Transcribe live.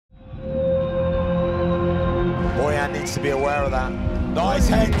needs to be aware of that. Nice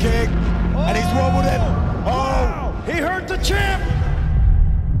head kick, and he's wobbled him. Oh, he hurt the champ.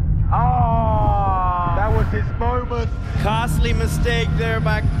 Oh, that was his moment. Costly mistake there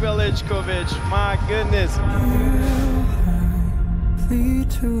by Klichkovic. My goodness.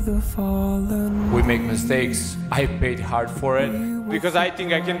 We make mistakes. I paid hard for it. Because I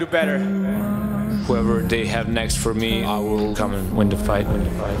think I can do better. Whoever they have next for me, I will come and win the fight.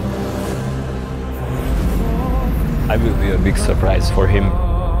 I will be a big surprise for him.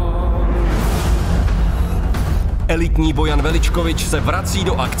 Elitní Bojan Veličkovič se vrací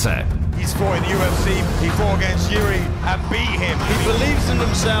do akce. He's fought in the UFC, he fought against Yuri and beat him. He believes in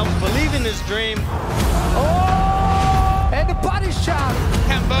himself, believes in his dream. Oh! And the body shot!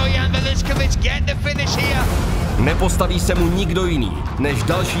 Can Bojan Veličkovič get the finish here? Nepostaví se mu nikdo jiný, než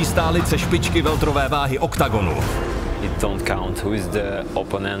další stálice špičky welterové váhy OKTAGONu. It don't count who is the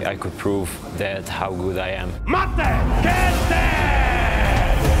opponent. I could prove that how good I am. Mate!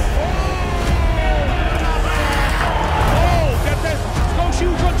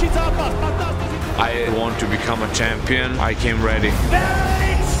 I want to become a champion. I came ready.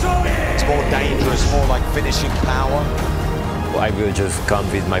 It's more dangerous, more like finishing power. I will just come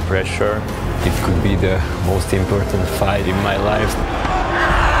with my pressure. It could be the most important fight in my life.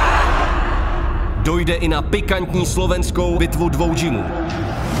 Dojde i na pikantní slovenskou bitvu dvou džimů.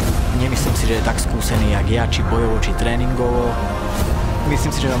 Nemyslím si, že je tak skúsený jak ja, či bojovo, či tréningovo.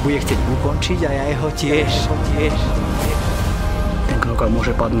 Myslím si, že ma bude chcieť ukončiť a ja jeho tiež. Ten knockout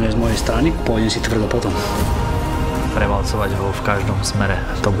môže padnúť aj z mojej strany, pôjdem si tvrdo potom. Prevalcovať ho v každom smere,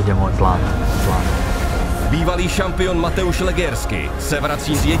 to bude môj plán. Bývalý šampion Mateusz Legersky se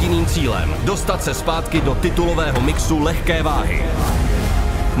vrací s jediným cílem – dostat se zpátky do titulového mixu lehké váhy.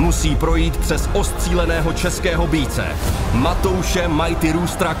 Musí projít přes ostříleného českého býce Matouše Mighty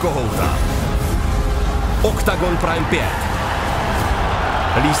Roostera Kohouta. OKTAGON Prime 5.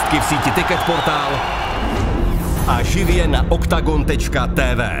 Lístky v síti Ticket Portál a živě na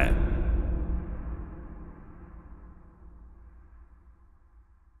oktagon.tv.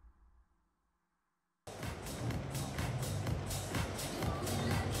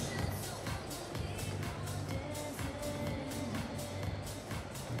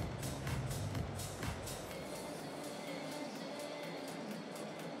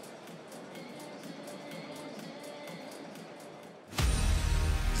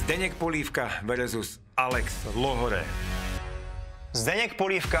 Zdeněk Polívka versus LOHORÉ. Zdeněk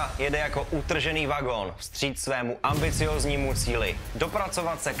Polívka jede jako utržený vagón vstříc svému ambicioznímu cíli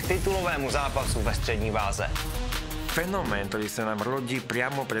dopracovat se k titulovému zápasu ve střední váze. Fenomén, ktorý sa nám rodí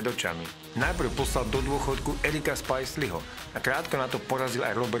priamo pred očami. Najprv poslal do dôchodku Erika Spicelyho a krátko na to porazil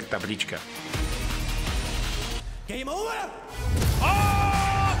aj Roberta Brička. Game over!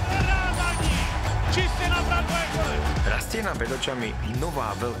 Čistě na pravdové kole! Rastie nám pred očami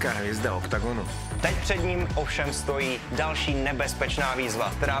nová veľká hviezda OKTAGONu. Teď před ním ovšem stojí další nebezpečná výzva,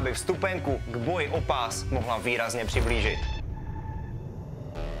 která by vstupenku k boji o pás mohla výrazně přiblížit.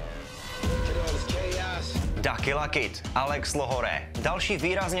 KILLA Kid, LOHORÉ, další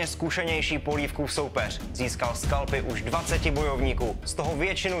výrazně zkušenější Polívkův soupeř, získal skalpy už 20 bojovníků, z toho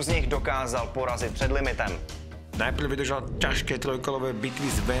většinu z nich dokázal porazit před limitem. Najprv vydržal ťažké trojkolové bitvy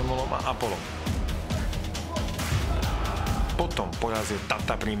s Vémolom a Apolom. Potom porazil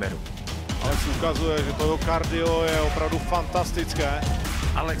Tata Primeru. Ale si ukazuje, že to kardio je opravdu fantastické.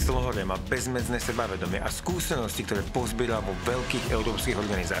 LOHORÉ má bezmedzné sebavedomie a skúsenosti, ktoré pozbieral vo veľkých európskych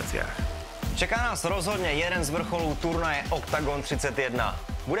organizáciách. Čeká nás rozhodně jeden z vrcholů turnaje OKTAGON 31.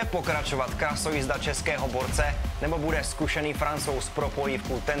 Bude pokračovat krasojízda českého borce, nebo bude zkušený Francouz pro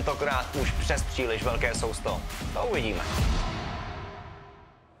Polívku tentokrát už přes příliš velké sousto? To uvidíme.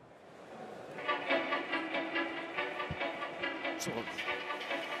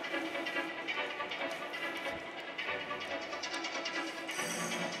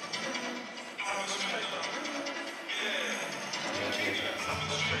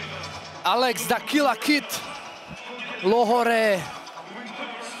 Alex, the KILLA Kid, LOHORÉ.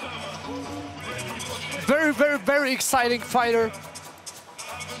 Very exciting fighter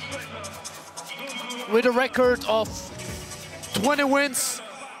with a record of 20 wins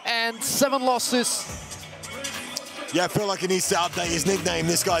and 7 losses. Yeah, I feel like he needs to update his nickname.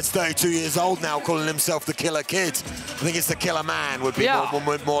 This guy's 32 years old now, calling himself the Killer Kid. I think it's the Killer Man would be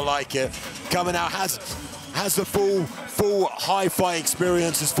more like it. Coming out, has the full high-fight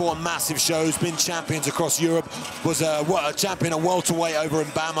experience, has fought on massive shows, been champions across Europe, was a champion at welterweight over in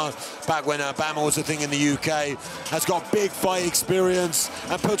Bama, back when Bama was a thing in the UK, has got big fight experience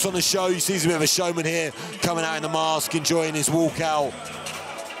and puts on a show. You see he's a bit of a showman here, coming out in the mask, enjoying his walkout.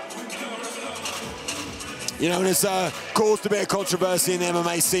 You know, and it's caused a bit of controversy in the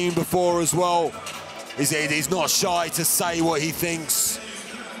MMA scene before as well. He's not shy to say what he thinks,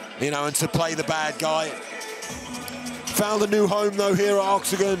 you know, and to play the bad guy. Found a new home though here at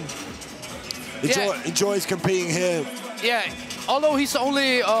Octagon. Enjoys competing here. Yeah, although he's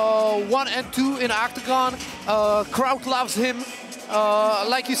only 1 and 2 in Octagon, crowd loves him.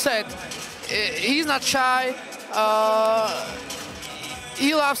 Like you said, he's not shy.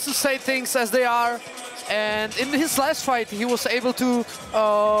 He loves to say things as they are. And in his last fight, he was able to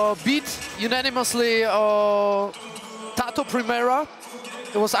beat unanimously Tato Primera.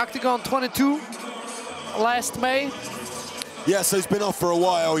 It was Octagon 22 last May. Yeah, so he's been off for a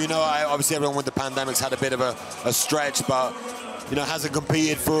while. You know, obviously everyone with the pandemic's had a bit of a stretch, but, you know, hasn't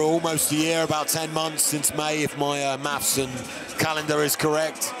competed for almost a year, about 10 months since May, if my maths and calendar is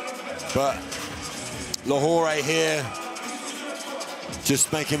correct. But Lohore here,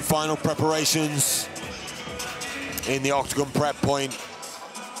 just making final preparations in the Octagon prep point.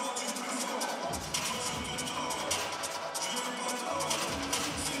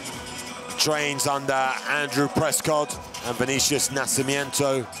 Trains under Andrew Prescott and Vinicius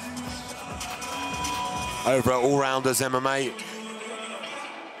Nascimento over at All Rounders MMA.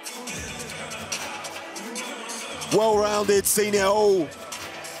 Well-rounded, seen it all.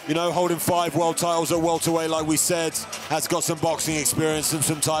 You know, holding 5 world titles at welterweight, like we said. Has got some boxing experience and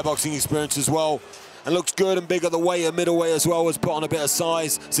some Thai boxing experience as well. And looks good and big at the weight and middleweight as well. Has put on a bit of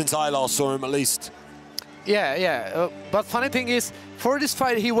size since I last saw him, at least. Yeah. But funny thing is, for this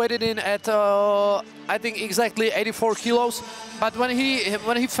fight, he weighed in at I think exactly 84 kilos. But when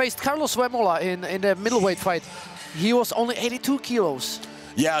he faced Carlos Vemola in the middleweight fight, he was only 82 kilos.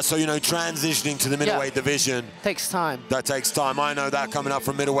 Yeah, so, you know, transitioning to the middleweight division takes time. That takes time. I know that coming up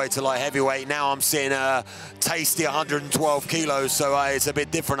from middleweight to light heavyweight. Now I'm seeing a tasty 112 kilos, so it's a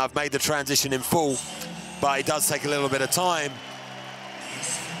bit different. I've made the transition in full, but it does take a little bit of time.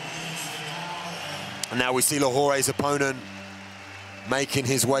 And now we see Lohore's opponent making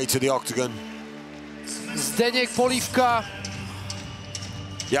his way to the Octagon. Zdeněk Polívka.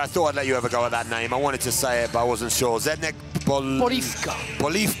 Yeah, I thought I'd let you have a go at that name. I wanted to say it, but I wasn't sure. Zdeněk Polívka.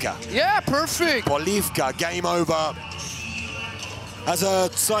 Polívka. Yeah, perfect. Polívka, game over. Has a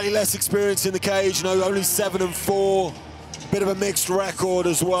slightly less experience in the cage, you know, only 7 and 4. Bit of a mixed record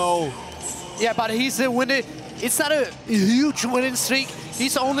as well. Yeah, but he's a winner. It's not a huge winning streak.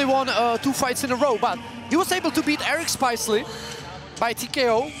 He's only won 2 fights in a row, but he was able to beat Eric Spicely by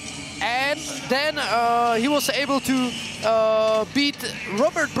TKO. And then he was able to beat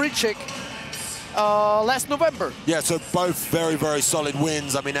Robert Brinchik last November. Yeah, so both very, very solid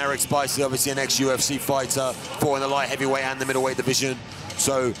wins. I mean, Eric Spicely, obviously an ex-UFC fighter, fought in the light heavyweight and the middleweight division.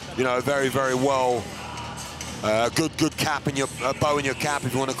 So, you know, very, very well. Good cap in your bow in your cap,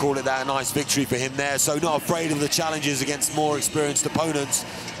 if you want to call it that. A nice victory for him there. So not afraid of the challenges against more experienced opponents.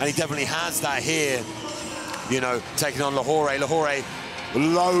 And he definitely has that here, you know, taking on Lohore. Lohore,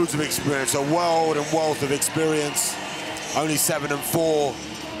 loads of experience, a world and wealth of experience. Only 7 and 4.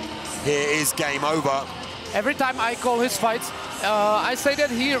 Here is game over. Every time I call his fights, I say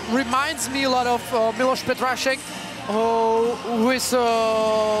that he reminds me a lot of Miloš Petrašek, who is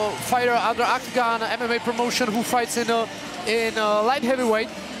a fighter under Octagon MMA promotion who fights in light heavyweight.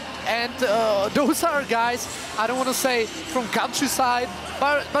 And those are guys, I don't want to say from countryside,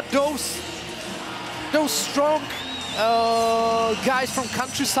 but those strong guys from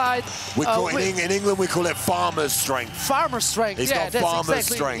countryside. We call in England we call it farmer's strength. Farmer's strength. He's got farmer's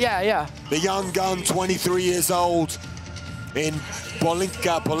strength. Yeah. The young gun, 23 years old, in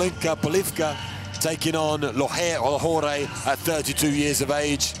Polívka, taking on Lohore at 32 years of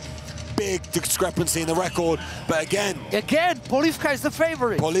age. Big discrepancy in the record, but again, Polívka is the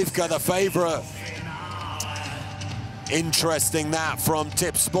favorite. Polívka the favorite. Interesting that from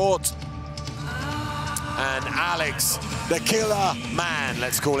Tip Sport. And Alex, the killer man,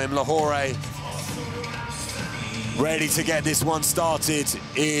 let's call him Lohore, ready to get this one started,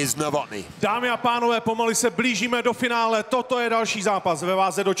 is Novotný. Dámy a pánové, pomalu se blížíme do finále. Toto je další zápas ve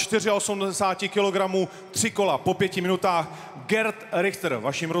váze do 84 kg, 3 kola po 5 minutách. Gerd Richter,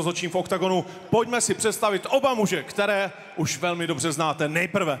 vaším rozhodčím v Octagonu. Pojďme si představit oba muže, které už velmi dobře znáte.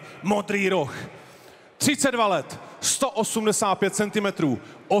 Nejprve modrý roh. 32 let, 185 cm,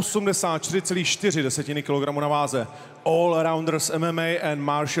 84,4 kg na váze. All Rounders MMA and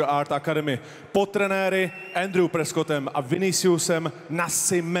Martial Art Academy. Pod trenéry Andrew Prescottem a Viniciusem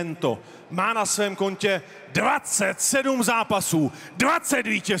Nascimento. Má na svém kontě 27 zápasů, 20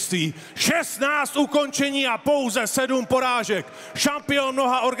 vítězství, 16 ukončení a pouze 7 porážek. Šampion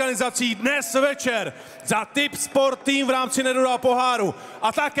mnoha organizací dnes večer za Tip Sport tým v rámci Nedodal poháru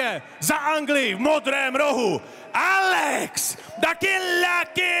a také za Anglii v modrém rohu Alex the Killa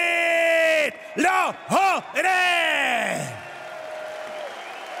Kid Lohoré!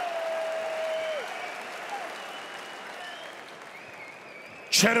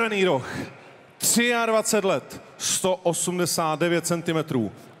 Červený roh, 23 let, 189 cm,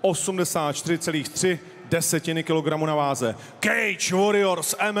 84,3 kg na váze. Cage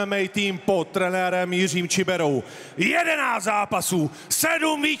Warriors MMA tým pod trenérem Jiřím Čiberou. 11 zápasů,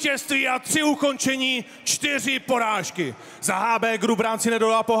 7 vítězství a 3 ukončení, 4 porážky. Za HB Group v rámci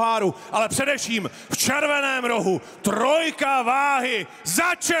Nedodal poháru, ale především v červeném rohu trojka váhy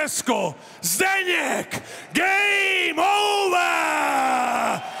za Česko. Zdeněk, Game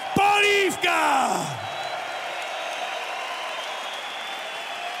Over! Polívka!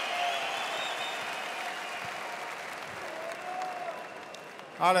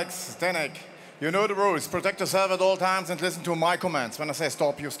 Alex, Zdeněk, you know the rules. Protect yourself at all times and listen to my commands. When I say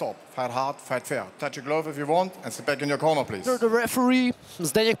stop, you stop. Fight hard, fight fair. Touch your glove if you want and sit back in your corner, please. The referee,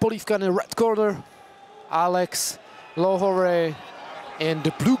 Zdeněk Polívka in the red corner, Alex Lohoré in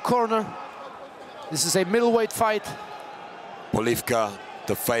the blue corner. This is a middleweight fight. Polívka,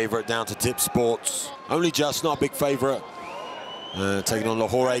 the favorite down to Tip Sports. Only just, not a big favorite. Taking on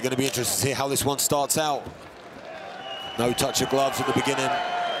Lohoré. Going to be interested to see how this one starts out. No touch of gloves at the beginning.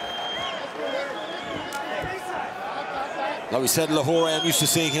 Like we said, Lohoré, I'm used to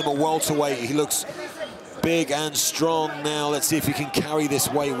seeing him at welterweight. He looks big and strong now. Let's see if he can carry this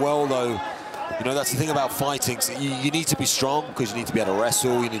weight well, though. You know, that's the thing about fighting. So you need to be strong because you need to be able to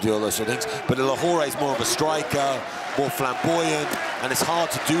wrestle, you need to do all those sort of things. But Lohoré is more of a striker, more flamboyant, and it's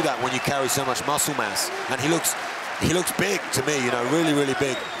hard to do that when you carry so much muscle mass. And he looks big to me, you know, really, really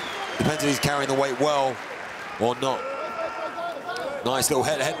big. Depends if he's carrying the weight well or not. Nice little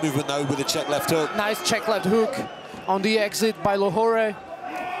head movement, though, with a check left hook. Nice check left hook on the exit by Lohoré.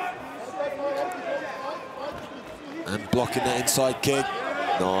 And blocking that inside kick.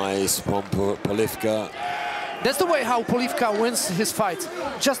 Nice from Polívka. That's the way how Polívka wins his fights.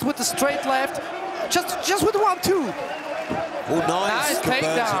 Just with the straight left, just with 1-2. Oh, nice conversion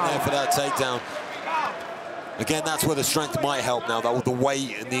takedown there for that takedown. Again, that's where the strength might help now, though, with the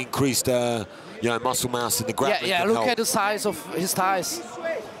weight and the increased you know, muscle mass and the grappling. Yeah, look at the size of his thighs.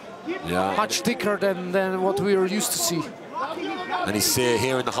 Yeah. Much thicker than what we are used to see. And he's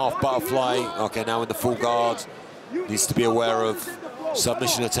here in the half butterfly. Okay, now in the full guard. Needs to be aware of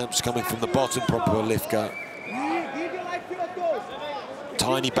submission attempts coming from the bottom from Polívka.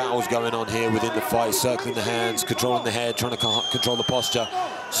 Tiny battles going on here within the fight, circling the hands, controlling the head, trying to control the posture,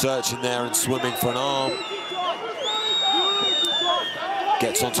 searching there and swimming for an arm.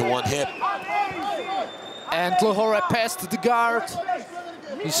 Gets onto one hip. And Lohoré passed the guard.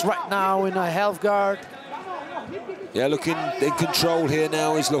 He's right now in a half guard. Yeah, looking in control here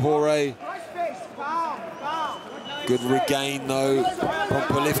now is Lohoré. Good regain though from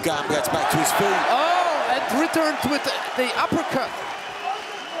Polívka, and gets back to his feet. Oh, and returned with the uppercut.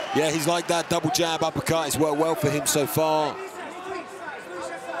 Yeah, he's like that double jab uppercut. It's worked well for him so far.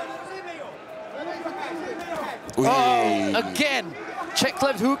 Oh, again, check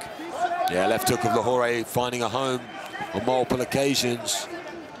left hook. Yeah, left hook of Lohoré finding a home on multiple occasions.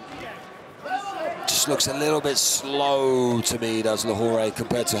 Just looks a little bit slow to me, does Lohoré,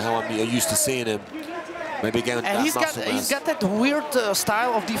 compared to how I'm used to seeing him. Maybe again, and he's got that weird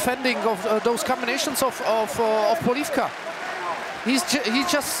style of defending of those combinations of Polívka. He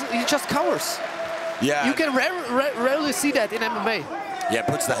just covers. Yeah. You can rarely see that in MMA. Yeah,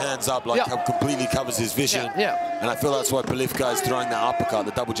 puts the hands up like completely covers his vision. Yeah. And I feel that's why Polívka is throwing that uppercut,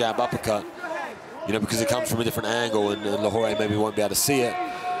 the double jab uppercut. You know, because it comes from a different angle and Lohoré maybe won't be able to see it.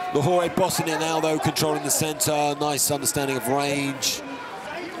 Lohoré bossing it now though, controlling the center, nice understanding of range.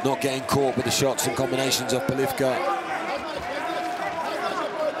 Not getting caught with the shots and combinations of Polívka.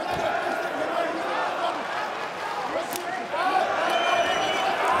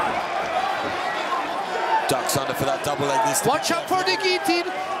 Ducks under for that double leg. Watch out for the guillotine.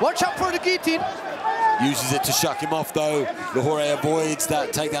 Watch out for the guillotine. Uses it to shuck him off though. Lohoré avoids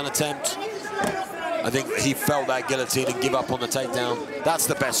that takedown attempt. I think he felt that guillotine and give up on the takedown. That's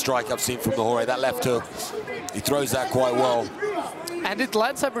the best strike I've seen from Lohoré, that left hook. He throws that quite well. And it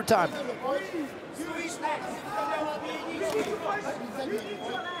lands every time.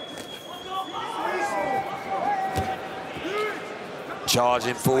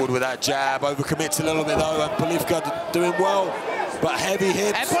 Charging forward with that jab, overcommits a little bit though, and Polívka doing well, but heavy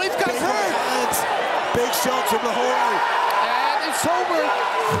hits. And Polívka's hurt. Hands, big shots from Lohore. And it's over.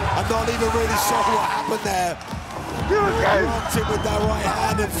 I'm not even really sure what happened there. Blocked him with that right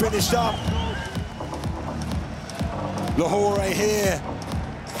hand and finished up. Lohore here,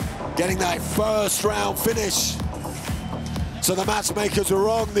 getting that first round finish. So the matchmakers were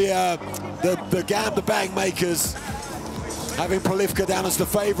wrong, the bag makers, having Polívka down as the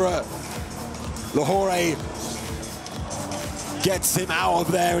favorite. Lohore gets him out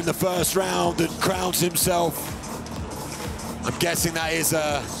of there in the first round and crowns himself. I'm guessing that is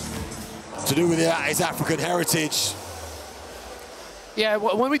to do with his African heritage. Yeah,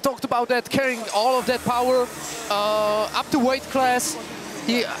 when we talked about that, carrying all of that power up the weight class,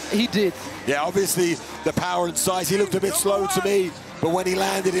 he did. Yeah, obviously the power and size. He looked a bit slow to me, but when he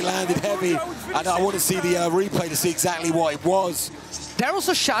landed heavy. And I want to see the replay to see exactly what it was. There was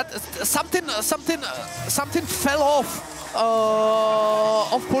a shot. Something fell off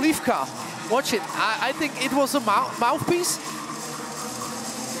of Polívka. Watch it. I think it was a mouthpiece.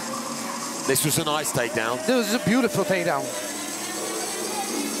 This was a nice takedown. This was a beautiful takedown.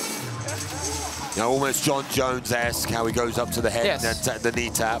 You know, almost John Jones-esque, how he goes up to the head and then the knee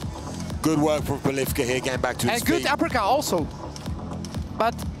tap. Good work from Polívka here, getting back to his feet. And good uppercut also.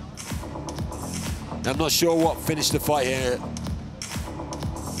 But I'm not sure what finished the fight here.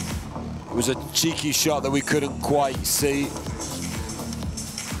 It was a cheeky shot that we couldn't quite see.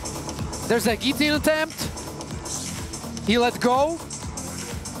 There's a guillotine attempt. He let go.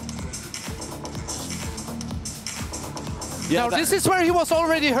 Yeah, now this is where he was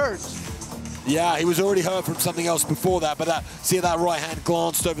already hurt. Yeah, he was already hurt from something else before that, but see that right hand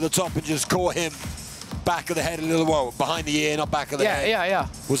glanced over the top and just caught him back of the head a little, well, behind the ear, not back of the head. Yeah.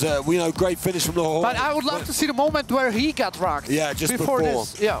 Was a, great finish from Lohore. But I would love to see the moment where he got rocked. Yeah, just before.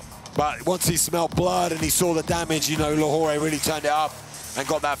 This. Yeah. But once he smelled blood and he saw the damage, you know, Lohore really turned it up and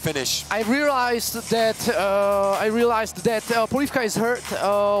got that finish. I realized that Polívka is hurt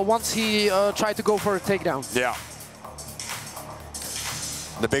once he tried to go for a takedown. Yeah.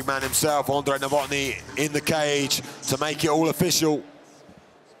 The big man himself, Ondrej Novotný, in the cage to make it all official.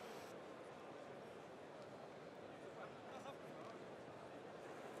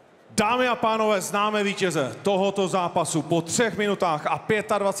 Dámy a pánové, známe vítěze tohoto zápasu. Po 3 minutách a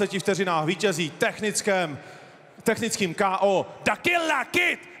 25 vteřinách vítězí technickým KO The KILLA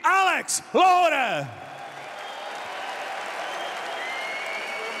Kid Alex Lohoré.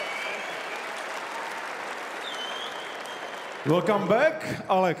 Welcome back,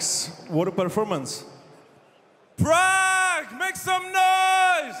 Alex. What a performance. Prague, make some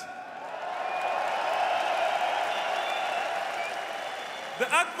noise! The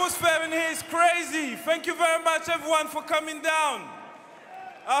atmosphere in here is crazy. Thank you very much, everyone, for coming down.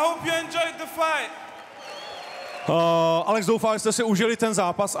 I hope you enjoyed the fight. Alex, doufám, že jste si užili ten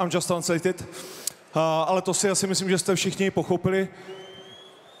zápas. I'm just translated. Ale to si asi myslím, že jste všichni pochopili.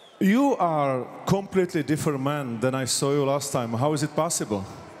 You are completely different man than I saw you last time. How is it possible?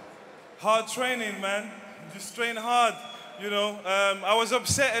 Hard training, man. Just train hard, you know. I was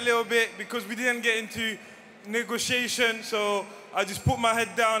upset a little bit because we didn't get into negotiation, so I just put my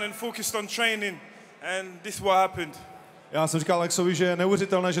head down and focused on training, and this is what happened. Já jsem říkal Alexovi, že je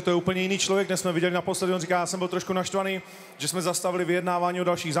neuvěřitelné, že to je úplně jiný člověk, než jsme viděli naposledy. On říká, já jsem byl trošku naštvaný, že jsme zastavili vyjednávání o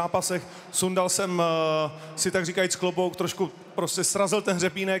dalších zápasech. Sundal jsem si tak říkajíc klobouk, trošku prostě srazil ten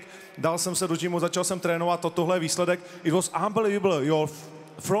hřebínek, dal jsem se do gymu, začal jsem trénovat, tohle je výsledek. It was unbelievable, your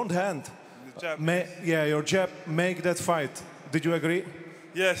front hand, your jab make that fight. Did you agree?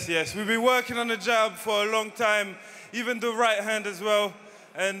 Yes. We've been working on the jab for a long time, even the right hand as well.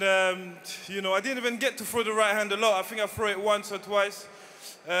 And, you know, I didn't even get to throw the right hand a lot. I think I threw it once or twice.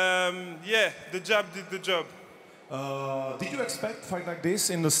 Yeah, the jab did the job. Did you expect a fight like this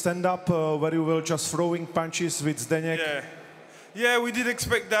in the stand-up where you were just throwing punches with Zdeněk? Yeah, we did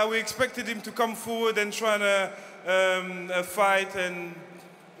expect that. We expected him to come forward and try to fight and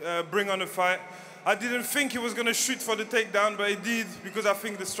bring on a fight. I didn't think he was going to shoot for the takedown, but he did because I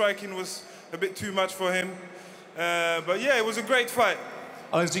think the striking was a bit too much for him. But yeah, it was a great fight.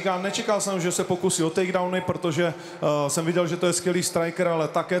 Alex říká, nečekal jsem, že se pokusí o takedowny, protože jsem viděl, že to je skvělý striker, ale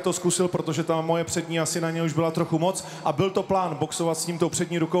také to zkusil, protože ta moje přední asi na ně už byla trochu moc a byl to plán boxovat s tím tou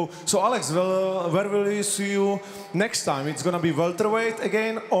přední rukou. So Alex, where will we see you next time? It's gonna be welterweight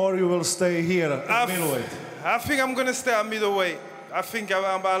again, or you will stay here at middleweight? I think I'm gonna stay at middleweight. I think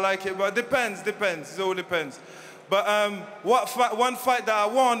I like it, but it depends. It all depends. But one fight that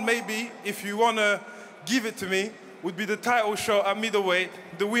I want, maybe, if you wanna give it to me, would be the title shot at middleweight,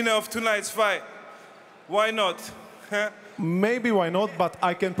 the winner of tonight's fight. Why not? Maybe why not, but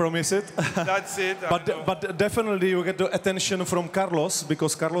I can promise it. That's it. But definitely you get the attention from Carlos,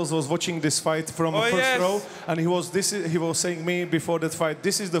 because Carlos was watching this fight from the first row, and he was saying me before that fight,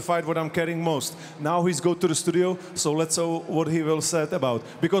 this is the fight what I'm carrying most. Now he's go to the studio, so let's see what he will say about.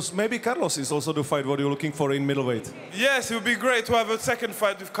 Because maybe Carlos is also the fight what you're looking for in middleweight. Yes, it would be great to have a second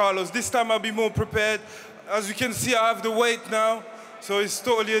fight with Carlos. This time I'll be more prepared. As you can see, I have the weight now, so it's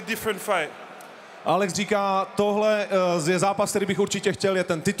totally a different fight. Alex říká, tohle je zápas, který bych určitě chtěl, je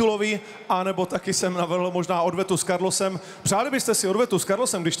ten titulový, anebo taky jsem navrhl možná odvetu s Carlosem. Přáli byste si odvetu s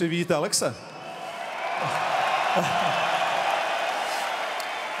Carlosem, když teď vidíte Alexe?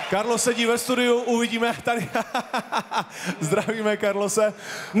 Carlos sedí ve studiu, uvidíme tady. Zdravíme Carlose.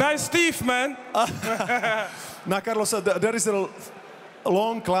 Nice teeth, man. Na Carlose, there is a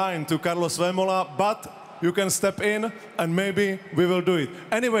long line to Carlos Vemola, but you can step in and maybe we will do it.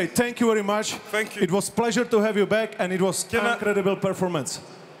 Anyway, thank you very much. Thank you. It was a pleasure to have you back, and it was an incredible performance.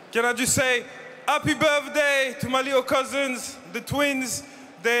 Can I just say happy birthday to my little cousins, the twins.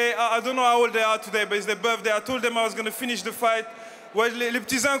 I don't know how old they are today, but it's their birthday. I told them I was going to finish the fight. Ouais, les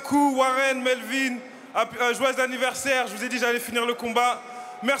petits Incous, Warren, Melvin, joyeux anniversaire. Je vous ai dit j'allais finir le combat.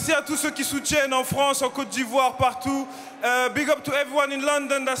 Merci à tous ceux qui soutiennent en France, en Côte d'Ivoire, partout. Big up to everyone in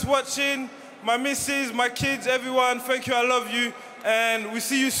London that's watching. My missus, my kids, everyone, thank you, I love you, and we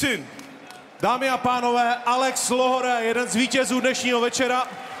see you soon. Dámy a pánové, Alex Lohoré, jeden z vítězů dnešního večera.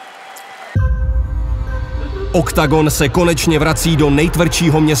 Oktagon se konečně vrací do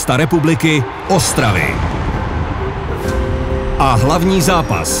nejtvrdšího města republiky, Ostravy. A hlavní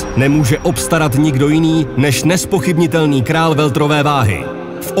zápas nemůže obstarat nikdo jiný než nespochybnitelný král welterové váhy.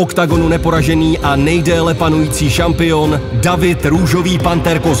 V oktagonu neporažený a nejdéle panující šampion David Růžový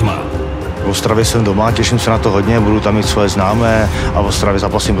panter Kozma. V Ostravě jsem doma, těším se na to hodně, budu tam mít svoje známé a v Ostravě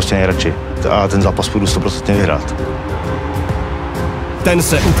zápasím prostě nejradši. A ten zápas půjdu 100% vyhrát. Ten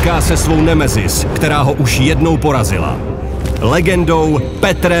se utká se svou nemezis, která ho už jednou porazila. Legendou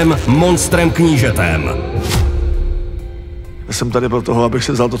Petrem Monstrem Knížetem. Jsem tady pro toho, abych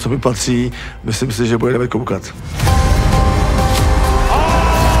si vzal to, co mi patří. Myslím si, že bude David koukat.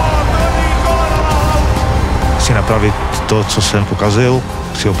 Chci napravit to, co jsem pokazil,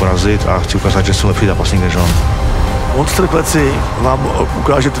 chci ho porazit a chci ukázat, že jsem lepší zápasník než on. Monster kleci vám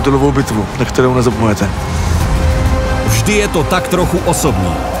ukáže titulovou bitvu, na kterou nezapomenete. Vždy je to tak trochu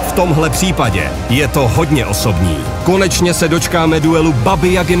osobní. V tomhle případě je to hodně osobní. Konečně se dočkáme duelu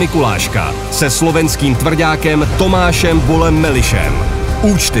Baby Jagy Mikuláška se slovenským tvrďákem Tomášem Bolem Melišem.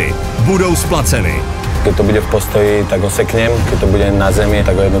 Účty budou splaceny. Keď to bude v postoji, tak ho seknem, keď to bude na zemi,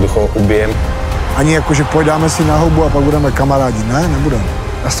 tak ho jednoducho ubijem. Ani jako, že pojďáme si na houbu a pak budeme kamarádi. Ne, nebudeme.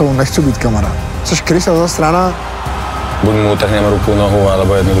 Já s tobou nechci být kamarád. Což Krysa za strana? Buď mu utrhnem ruku, nohu,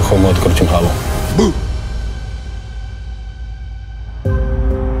 alebo jednoducho mu odkročím hlavu.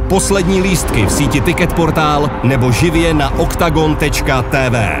 Poslední lístky v síti Ticketportál nebo živě na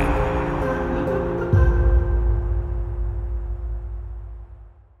oktagon.tv.